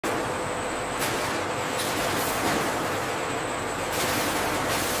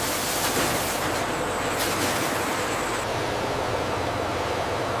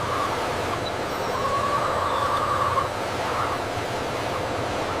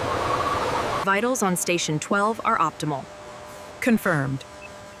Vitals on station 12 are optimal. Confirmed.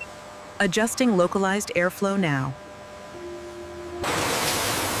 Adjusting localized airflow now.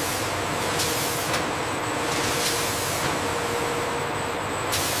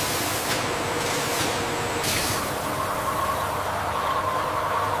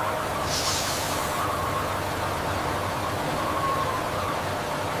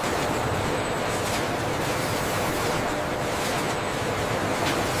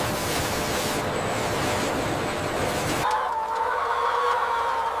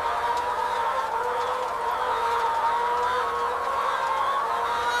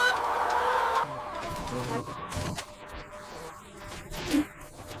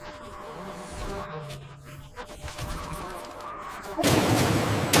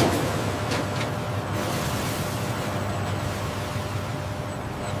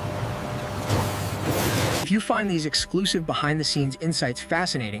 If you find these exclusive behind-the-scenes insights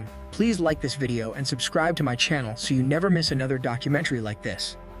fascinating, please like this video and subscribe to my channel so you never miss another documentary like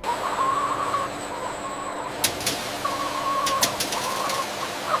this.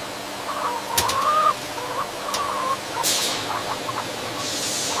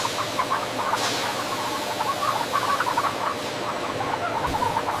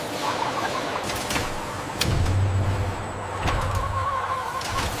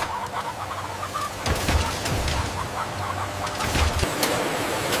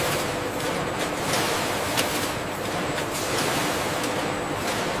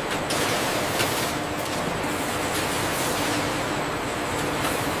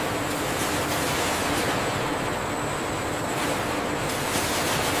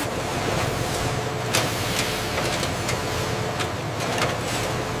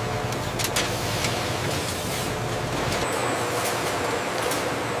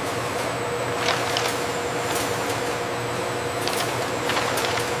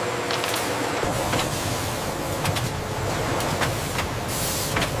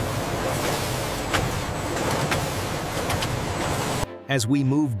 As we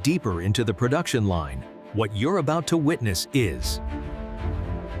move deeper into the production line, what you're about to witness is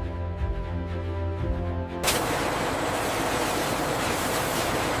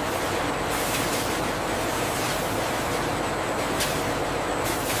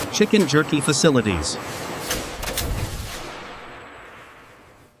chicken jerky facilities.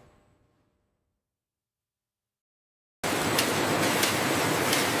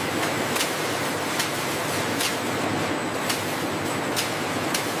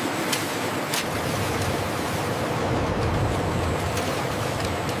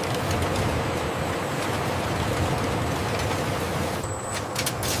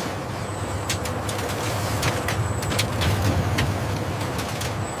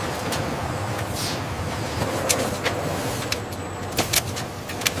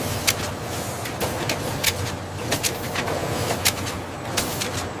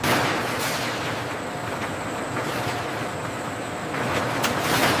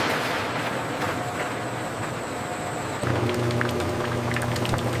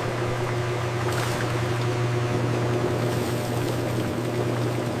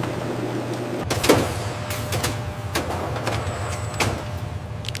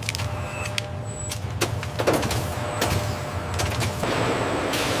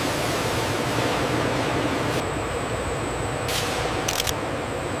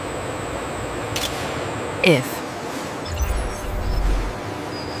 If.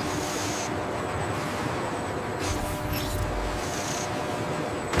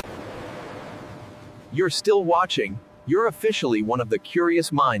 You're still watching, you're officially one of the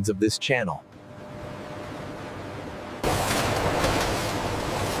curious minds of this channel.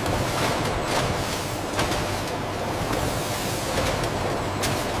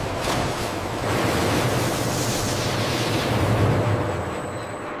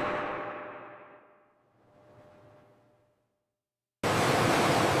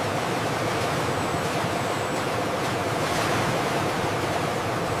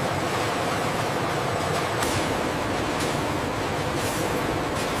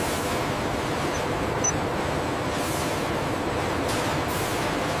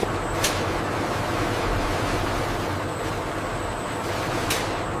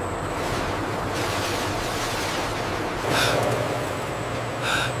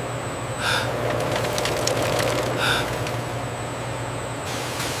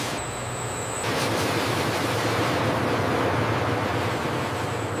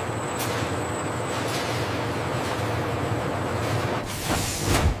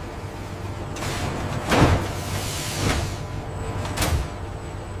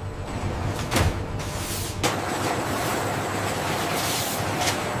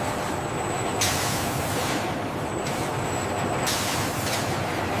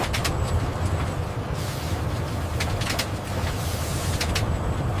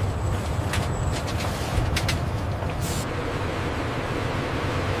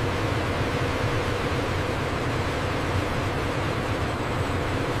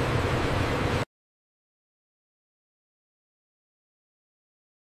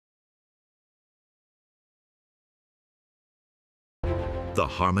 The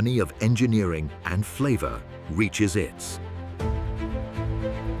harmony of engineering and flavor reaches its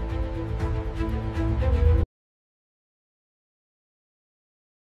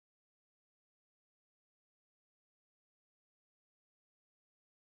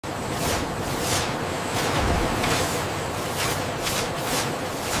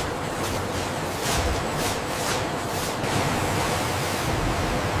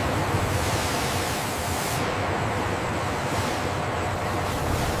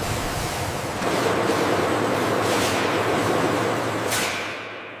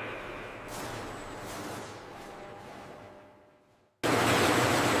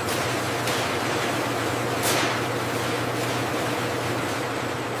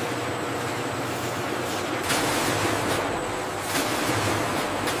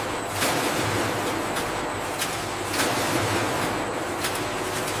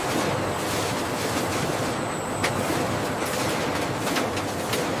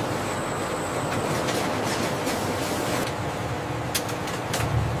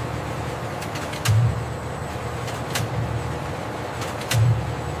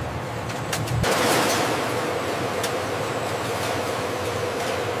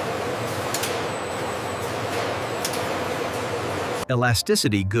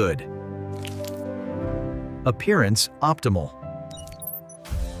Elasticity good. Appearance optimal.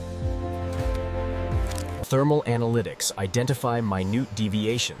 Thermal analytics identify minute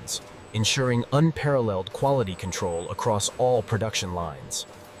deviations, ensuring unparalleled quality control across all production lines.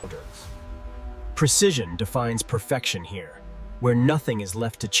 Precision defines perfection here, where nothing is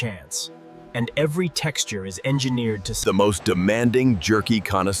left to chance, and every texture is engineered to The most demanding jerky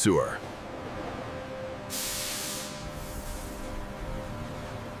connoisseur.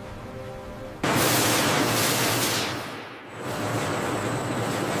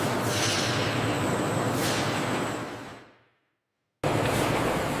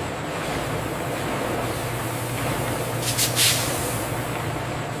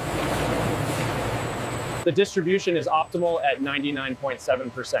 The distribution is optimal at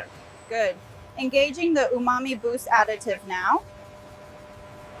 99.7%. Good. Engaging the umami boost additive now.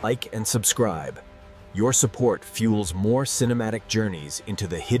 like and subscribe. Your support fuels more cinematic journeys into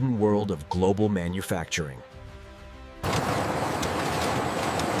the hidden world of global manufacturing.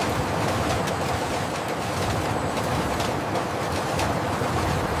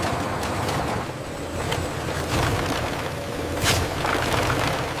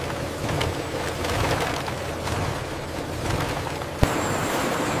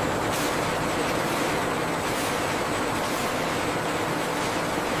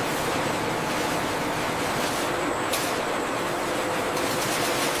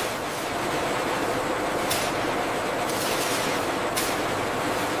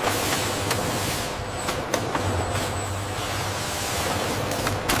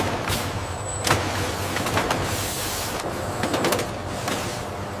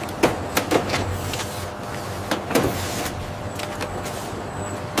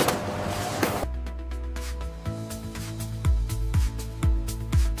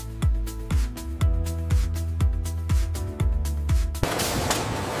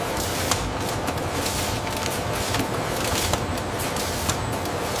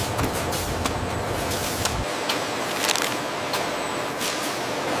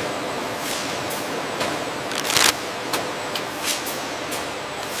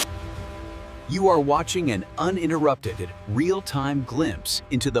 You are watching an uninterrupted, real-time glimpse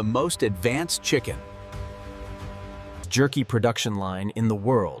into the most advanced chicken. Jerky production line in the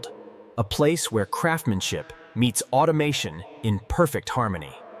world, a place where craftsmanship meets automation in perfect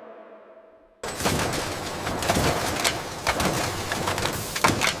harmony.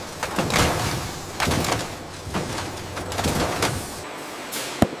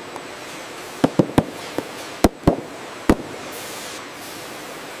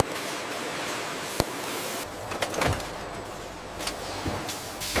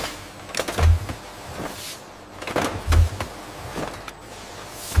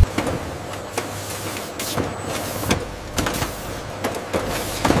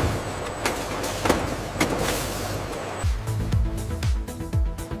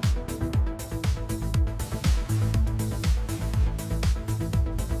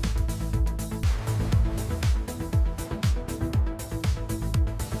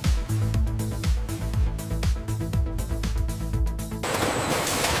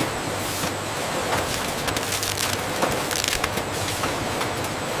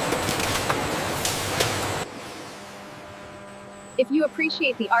 If you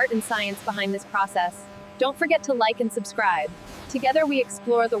appreciate the art and science behind this process, don't forget to like and subscribe. Together we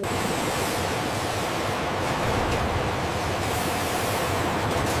explore the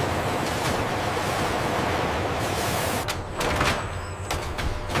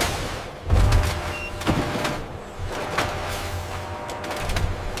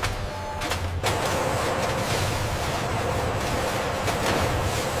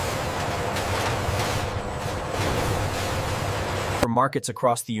markets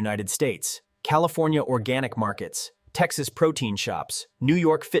across the United States: California organic markets, Texas protein shops, New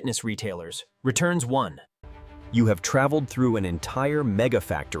York fitness retailers. Returns 1. You have traveled through an entire mega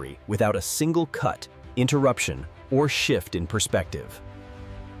factory without a single cut, interruption, or shift in perspective.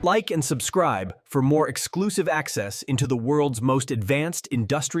 Like and subscribe for more exclusive access into the world's most advanced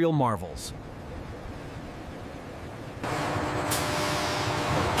industrial marvels.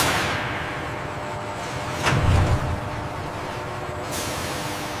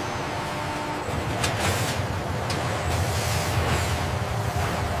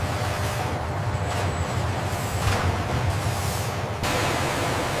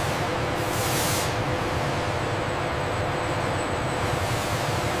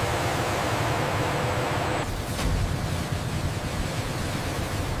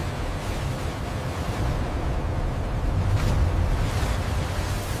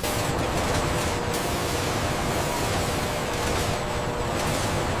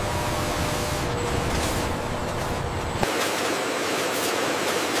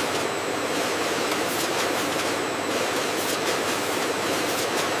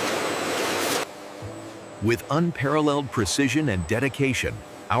 With unparalleled precision and dedication,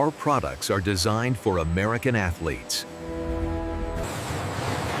 our products are designed for American athletes.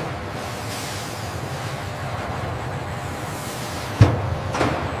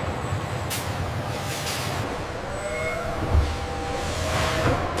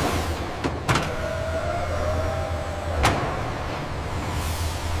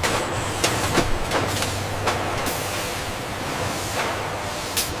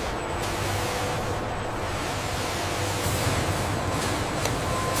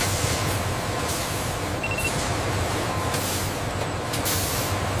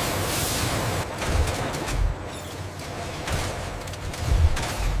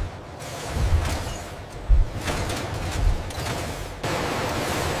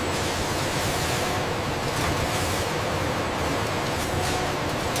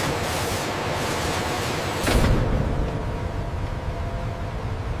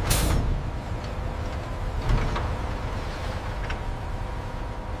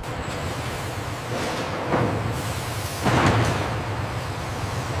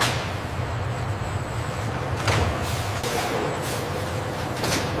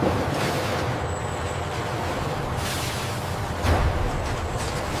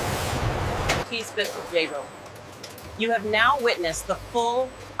 J-Roll. You have now witnessed the full,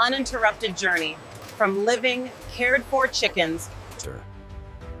 uninterrupted journey from living, cared-for chickens.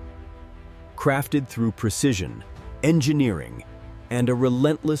 Crafted through precision, engineering, and a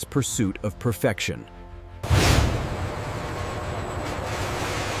relentless pursuit of perfection.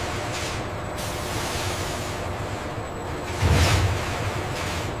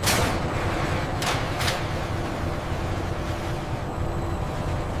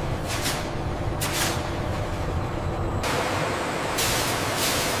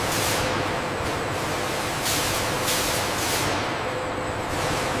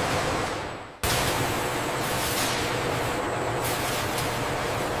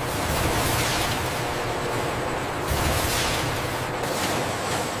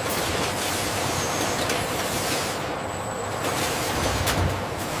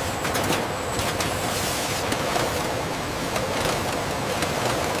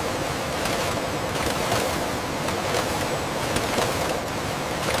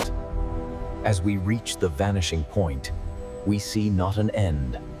 As we reach the vanishing point, we see not an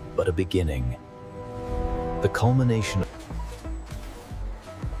end, but a beginning. The culmination.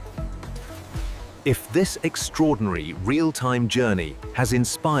 If this extraordinary real-time journey has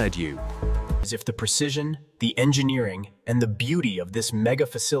inspired you, As if the precision, the engineering, and the beauty of this mega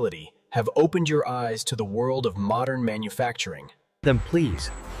facility have opened your eyes to the world of modern manufacturing, then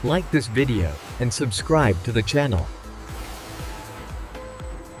please like this video and subscribe to the channel.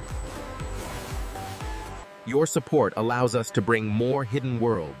 Your support allows us to bring more hidden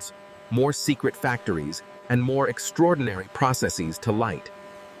worlds, more secret factories, and more extraordinary processes to light.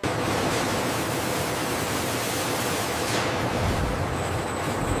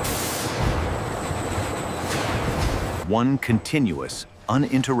 one continuous,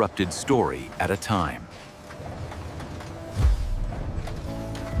 uninterrupted story at a time.